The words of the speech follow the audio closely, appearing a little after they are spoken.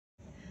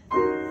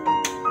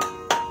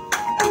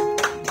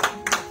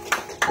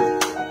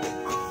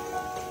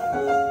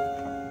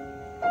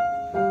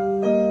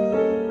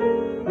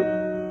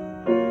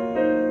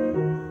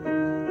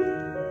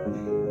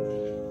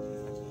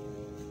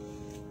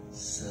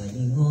最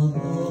後の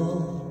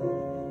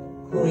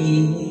恋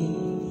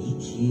に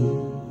生き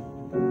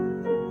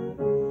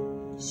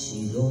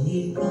白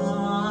い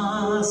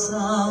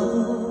傘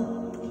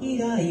を開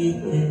い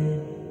て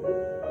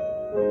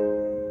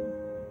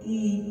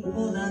一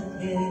歩だ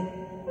け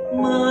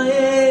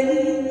前に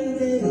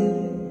出る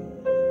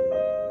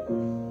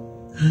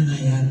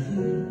輝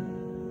く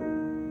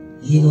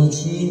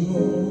命の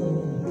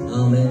た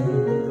め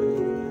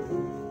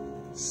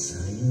最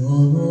後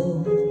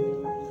の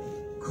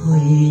恋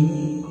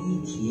に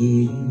生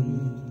きる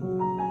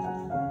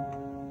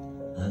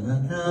あな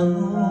たの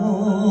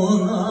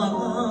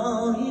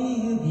長い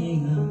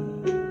指が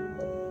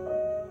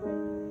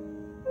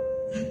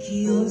抱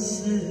き寄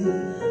せる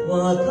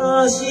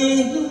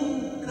私の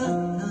肩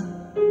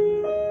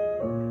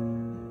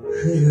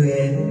震え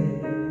る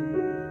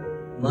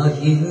真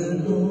昼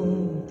の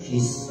キ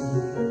ス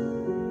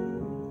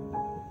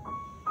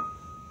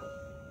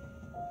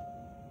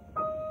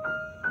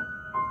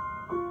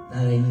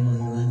誰にも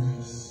言わな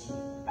いし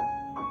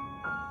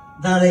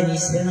誰に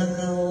背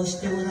中を押し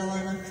てもらわ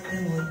なく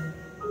てもいい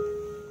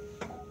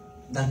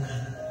だか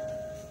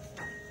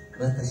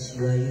ら私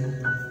は言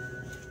う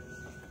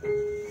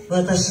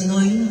私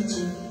の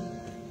命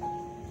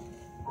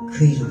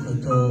悔いるこ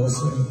とを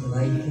恐れて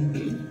はいけな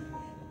い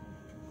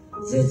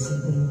絶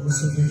望を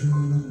恐れる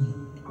者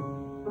に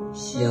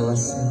幸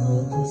せは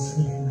訪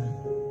れない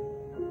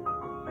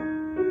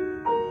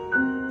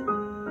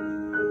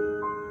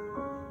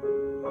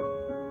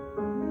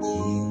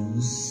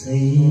人生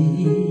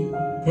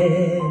っ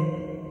て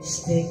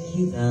素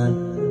敵だと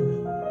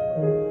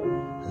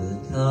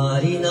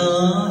二人な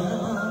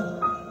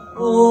ら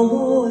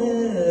思え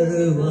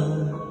るわ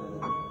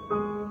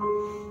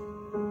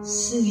過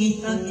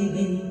ぎた日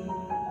々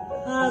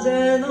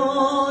風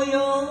のよ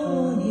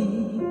う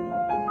に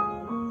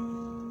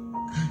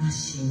悲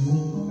しみ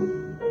も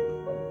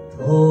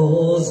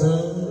遠ざ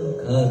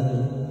かる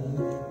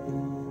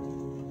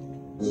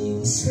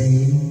人生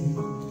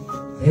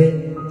っ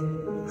て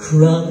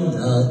不安だ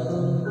と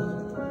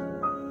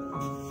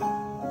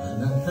あ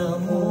なた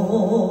も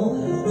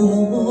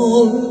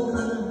思う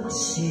か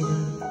しら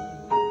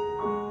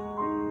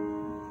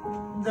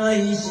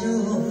大丈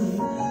夫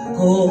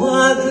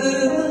怖く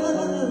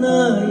はな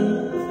い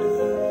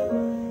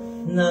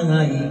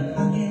長い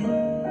影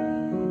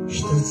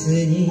一つ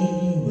に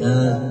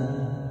なる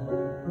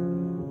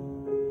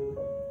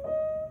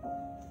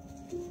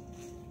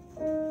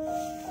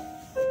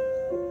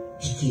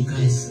引き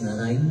返すな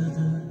ら今だ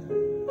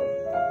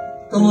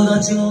友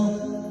達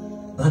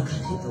もバカり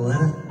と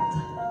笑っ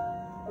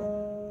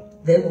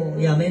たでも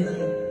やめない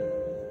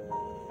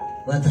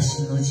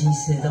私の人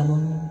生だも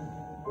の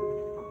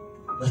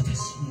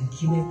私が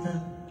決め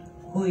た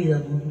恋だ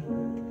もの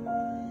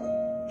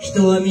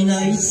人は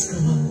皆いつか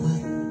は終わ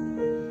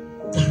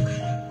るだか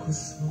らこ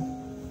そ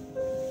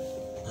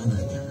あな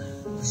たが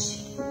欲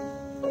しい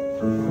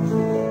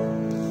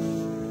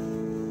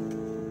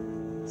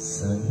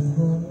最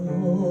後の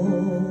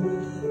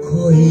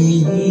恋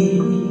に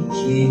生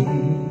きる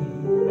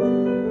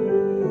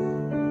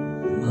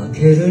負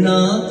ける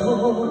な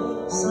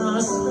と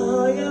ささ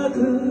や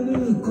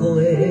く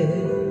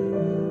声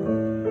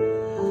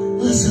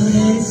恐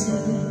れず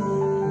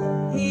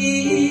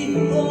一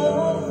歩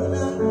だ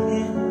け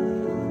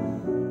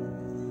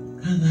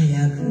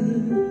輝く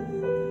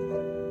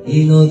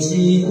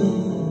命の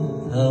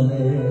ため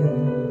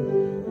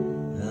ラ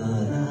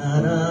ラ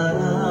ラ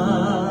ラ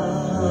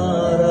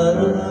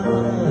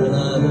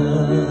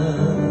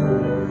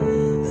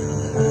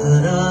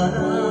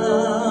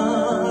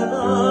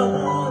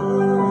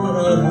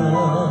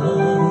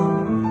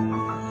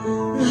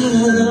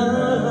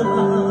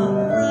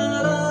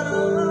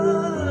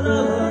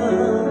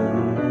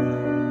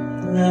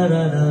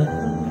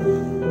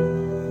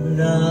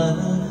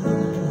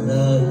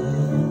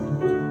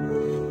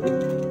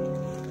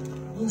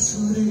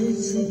恐れ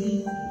ず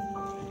に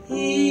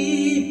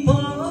一歩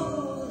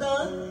だ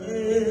け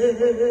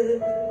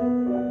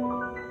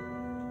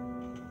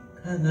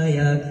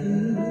輝く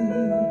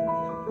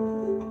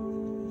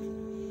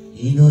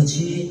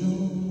命